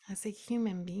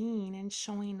human being and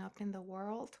showing up in the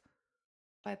world.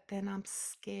 But then I'm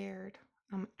scared,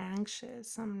 I'm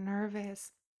anxious, I'm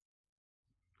nervous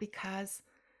because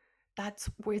that's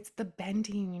where it's the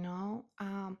bending,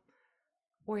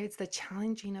 where it's the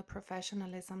challenging of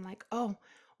professionalism. Like, oh,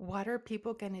 what are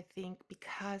people going to think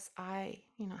because I,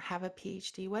 have a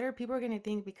PhD? What are people going to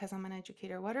think because I'm an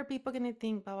educator? What are people going to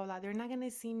think? Blah, blah, blah. They're not going to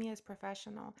see me as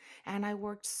professional. And I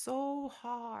worked so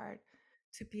hard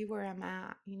to be where I'm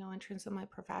at, in terms of my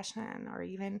profession, or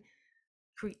even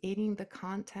creating the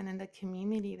content and the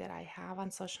community that I have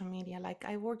on social media. Like,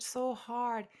 I worked so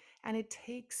hard, and it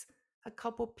takes a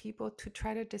couple people to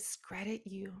try to discredit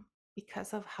you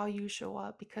because of how you show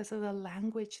up, because of the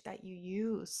language that you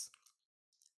use.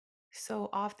 So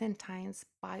oftentimes,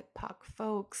 BIPOC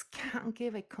folks can't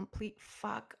give a complete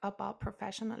fuck about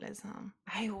professionalism.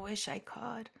 I wish I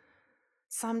could.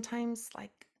 Sometimes,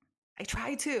 like, I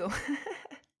try to.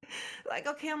 Like,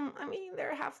 okay,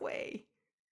 they're halfway.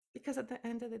 Because at the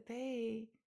end of the day,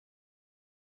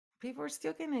 people are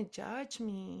still going to judge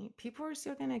me. People are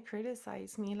still going to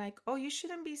criticize me. Like, oh, you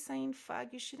shouldn't be saying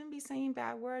fuck. You shouldn't be saying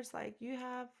bad words. Like,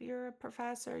 you're a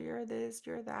professor, you're this,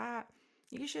 you're that.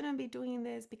 You shouldn't be doing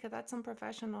this because that's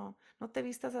unprofessional. No te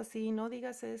vistas así, no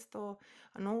digas esto.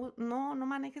 No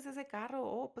manejes ese carro.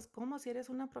 Oh, pues como si eres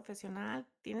una profesional,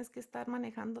 tienes que estar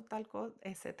manejando tal cosa,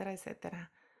 etcétera,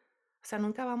 etcétera. O sea,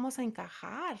 nunca vamos a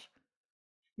encajar.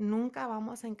 Nunca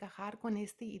vamos a encajar con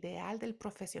este ideal del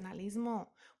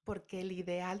profesionalismo, porque el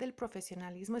ideal del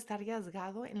profesionalismo está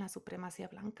arriesgado en la supremacía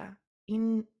blanca.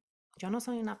 Y yo no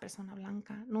soy una persona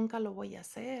blanca, nunca lo voy a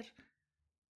hacer.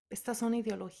 Estas son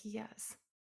ideologías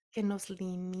que nos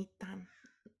limitan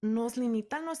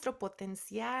nuestro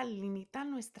potencial, limitan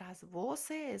nuestras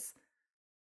voces.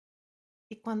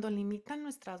 Y cuando limitan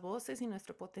nuestras voces y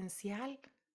nuestro potencial,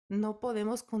 no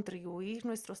podemos contribuir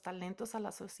nuestros talentos a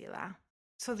la sociedad.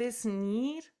 So this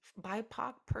need,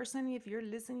 BIPOC person, if you're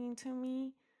listening to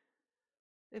me,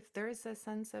 if there is a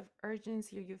sense of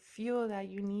urgency or you feel that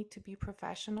you need to be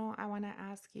professional, I want to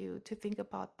ask you to think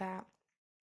about that.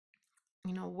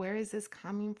 Where is this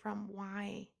coming from?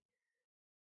 Why?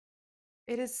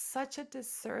 It is such a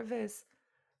disservice.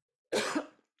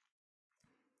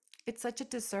 It's such a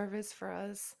disservice for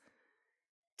us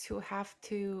to have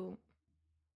to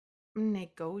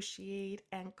negotiate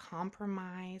and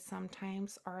compromise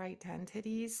sometimes our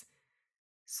identities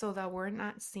so that we're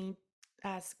not seen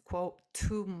as, quote,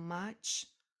 too much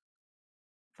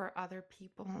for other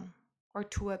people or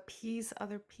to appease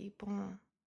other people.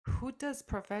 Who does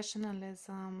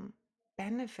professionalism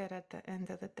benefit at the end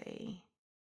of the day?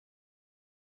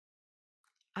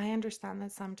 I understand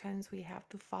that sometimes we have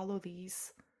to follow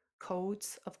these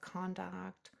codes of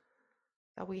conduct,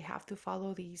 that we have to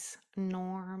follow these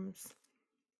norms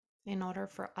in order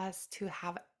for us to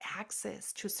have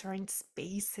access to certain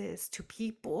spaces, to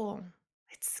people.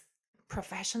 It's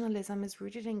professionalism is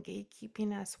rooted in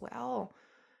gatekeeping as well.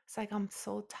 It's like I'm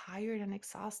so tired and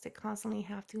exhausted, constantly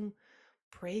have to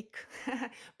break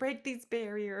break these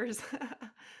barriers.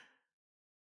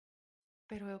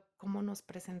 Pero cómo nos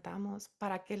presentamos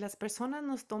para que las personas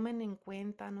nos tomen en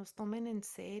cuenta, nos tomen en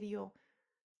serio,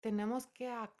 tenemos que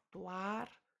actuar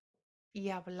y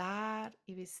hablar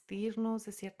y vestirnos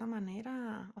de cierta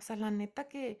manera. O sea, la neta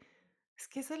que es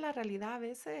que esa es la realidad a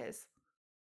veces.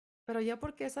 Pero ya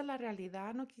porque esa es la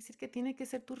realidad, no quiere decir que tiene que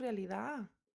ser tu realidad.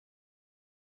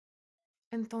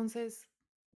 Entonces,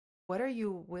 what are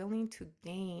you willing to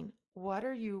gain? What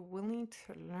are you willing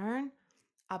to learn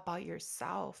about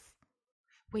yourself?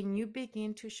 When you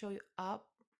begin to show up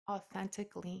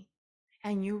authentically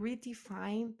and you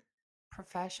redefine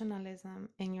professionalism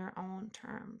in your own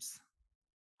terms,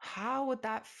 how would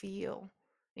that feel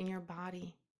in your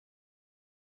body?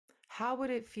 How would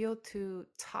it feel to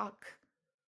talk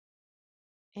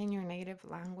in your native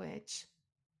language?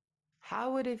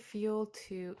 How would it feel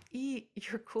to eat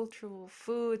your cultural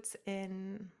foods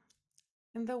in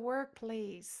the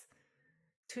workplace,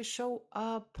 to show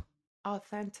up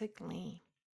authentically?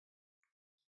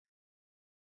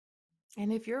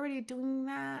 And if you're already doing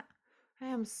that, I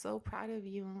am so proud of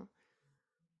you.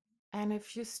 And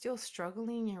if you're still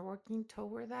struggling, you're working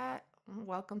toward that,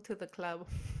 welcome to the club.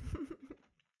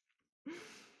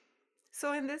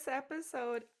 So in this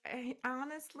episode, I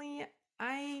honestly,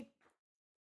 I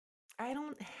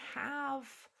don't have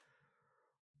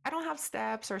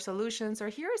steps or solutions, or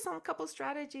here are some couple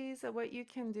strategies of what you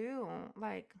can do,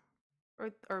 like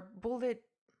or bullet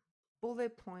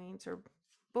points or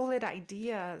bullet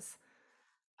ideas.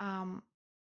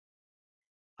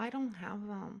 I don't have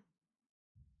them.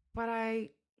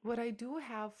 But what I do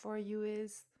have for you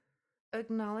is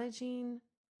acknowledging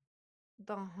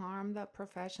the harm that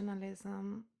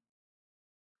professionalism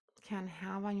can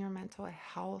have on your mental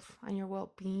health, on your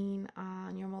well-being,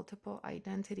 on your multiple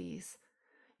identities.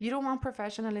 You don't want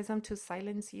professionalism to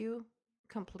silence you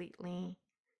completely.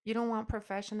 You don't want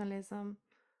professionalism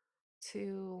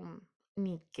to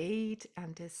negate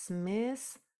and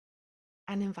dismiss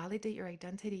and invalidate your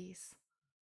identities.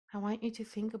 I want you to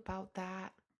think about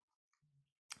that.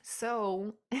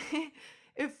 So,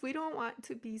 if we don't want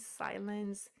to be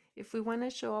silenced, if we want to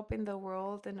show up in the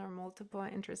world in our multiple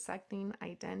intersecting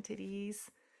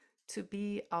identities to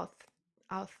be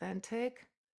authentic,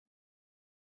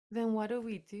 then what do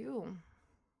we do?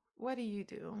 What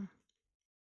do?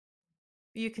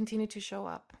 You continue to show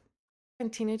up.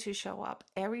 Continue to show up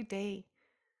every day.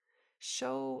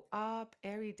 Show up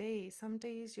every day. Some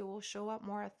days you will show up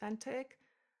more authentic.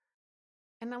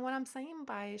 And then what I'm saying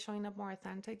by showing up more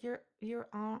authentic, you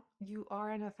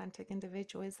are an authentic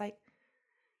individual. It's like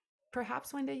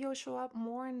perhaps one day you'll show up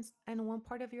more in one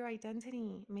part of your identity.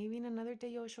 Maybe in another day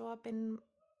you'll show up in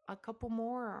a couple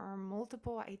more or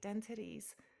multiple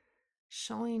identities.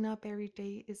 Showing up every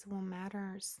day is what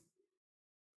matters.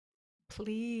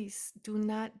 Please do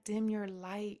not dim your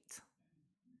light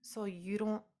so you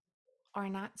don't are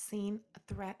not seen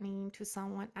threatening to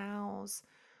someone else,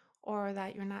 or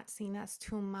that you're not seen as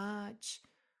too much,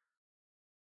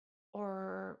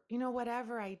 or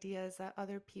whatever ideas that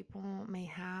other people may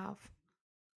have.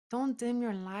 Don't dim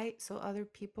your light so other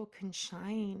people can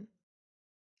shine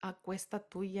a cuesta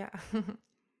tuya.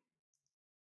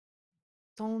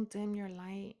 Don't dim your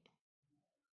light.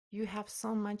 You have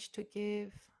so much to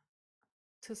give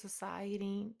to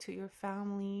society, to your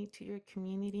family, to your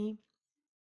community.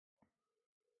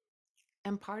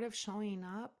 And part of showing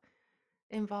up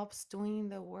involves doing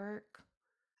the work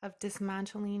of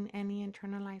dismantling any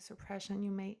internalized oppression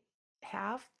you may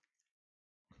have,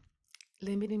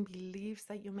 limiting beliefs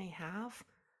that you may have,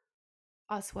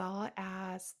 as well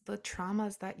as the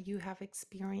traumas that you have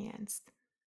experienced.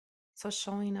 So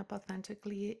showing up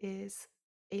authentically is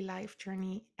a life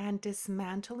journey, and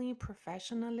dismantling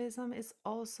professionalism is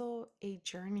also a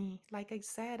journey. Like I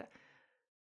said,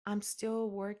 I'm still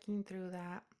working through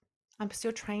that. I'm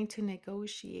still trying to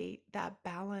negotiate that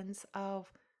balance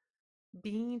of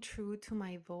being true to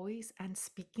my voice and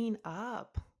speaking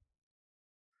up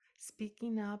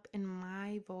in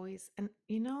my voice. And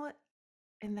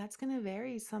and that's going to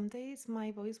vary. Some days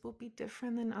my voice will be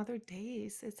different than other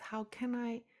days. It's how can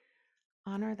I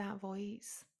honor that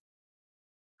voice?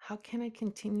 How can I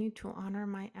continue to honor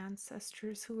my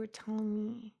ancestors who were telling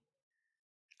me,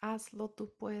 hazlo, tú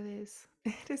puedes,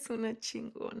 eres una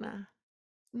chingona,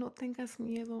 no tengas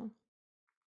miedo,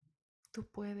 tú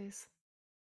puedes.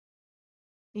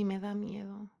 Y me da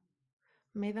miedo.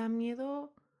 Me da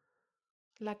miedo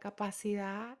la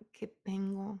capacidad que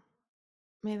tengo.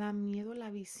 Me da miedo la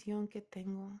visión que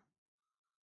tengo.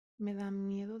 Me da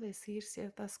miedo decir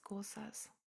ciertas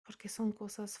cosas porque son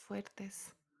cosas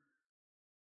fuertes.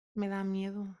 Me da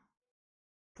miedo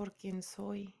por quien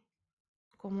soy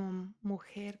como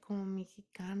mujer, como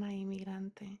mexicana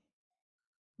inmigrante.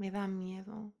 Me da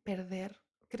miedo perder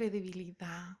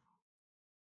credibilidad.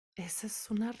 Esa es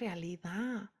una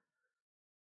realidad.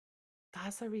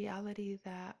 That's a reality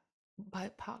that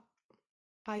BIPOC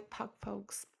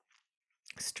folks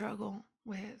struggle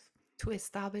with, to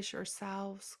establish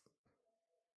ourselves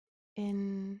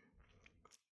in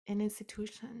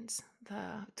institutions,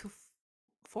 to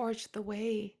forge the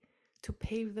way, to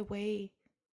pave the way,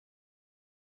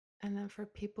 and then for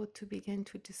people to begin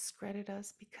to discredit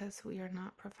us because we are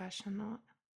not professional.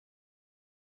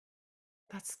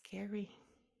 That's scary.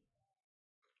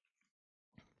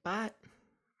 But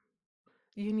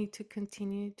you need to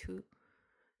continue to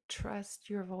trust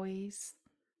your voice.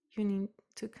 You need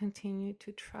to continue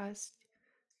to trust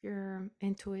your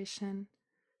intuition,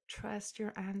 trust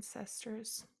your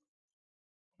ancestors.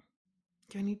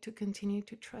 You need to continue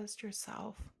to trust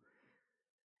yourself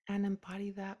and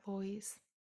embody that voice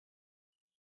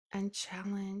and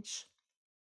challenge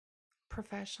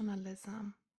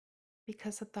professionalism,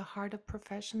 because at the heart of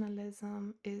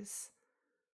professionalism is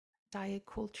diet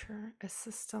culture, a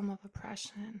system of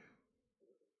oppression.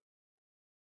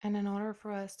 And in order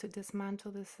for us to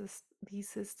dismantle these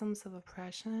systems of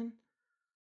oppression,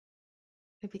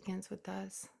 it begins with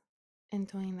us in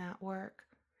doing that work.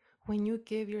 When you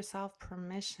give yourself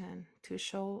permission to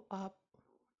show up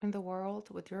in the world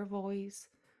with your voice,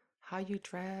 how you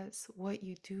dress, what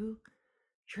you do,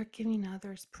 you're giving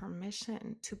others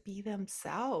permission to be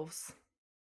themselves.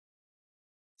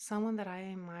 Someone that I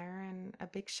admire and a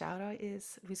big shout out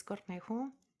is Luis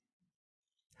Cornejo,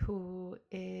 who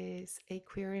is a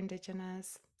queer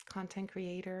indigenous content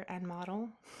creator and model.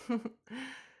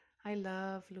 I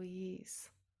love Luis.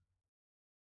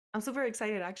 I'm super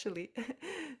excited, actually.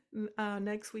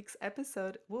 Next week's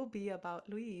episode will be about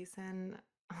Luis and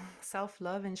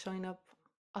self-love and showing up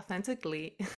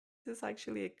authentically. This is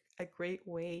actually a great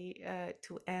way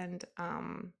to end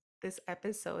this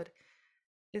episode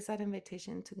is that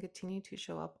invitation to continue to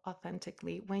show up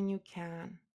authentically when you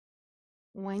can,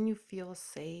 when you feel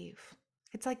safe.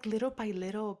 It's like little by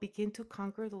little, begin to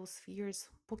conquer those fears.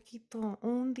 Poquito,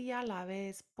 un día a la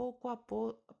vez, poco a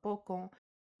poco.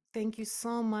 Thank you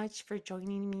so much for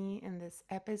joining me in this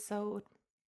episode.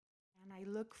 And I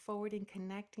look forward in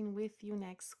connecting with you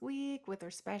next week with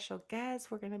our special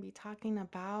guest. We're going to be talking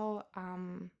about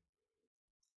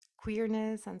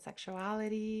queerness and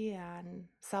sexuality and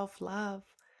self-love.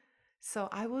 So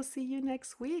I will see you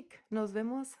next week. Nos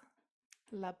vemos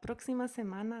la próxima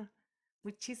semana.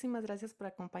 Muchísimas gracias por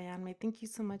acompañarme. Thank you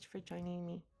so much for joining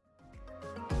me.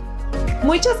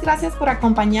 Muchas gracias por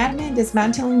acompañarme en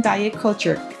Dismantling Diet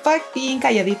Culture, Fuck Being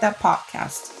Calladita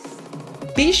podcast.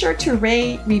 Be sure to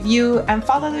rate, review, and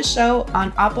follow the show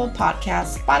on Apple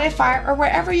Podcasts, Spotify, or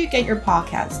wherever you get your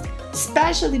podcast.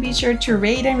 Especially be sure to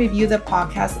rate and review the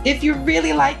podcast if you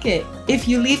really like it. If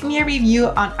you leave me a review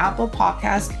on Apple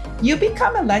Podcasts, you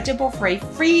become eligible for a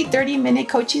free 30-minute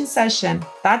coaching session.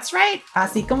 That's right,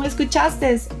 así como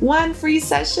escuchaste, one free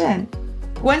session.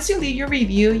 Once you leave your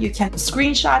review, you can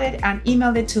screenshot it and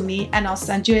email it to me, and I'll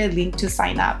send you a link to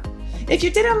sign up. If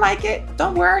you didn't like it,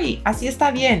 don't worry, así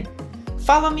está bien.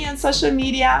 Follow me on social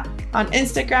media, on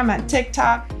Instagram and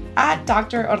TikTok at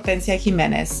Dr. Hortensia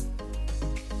Jimenez.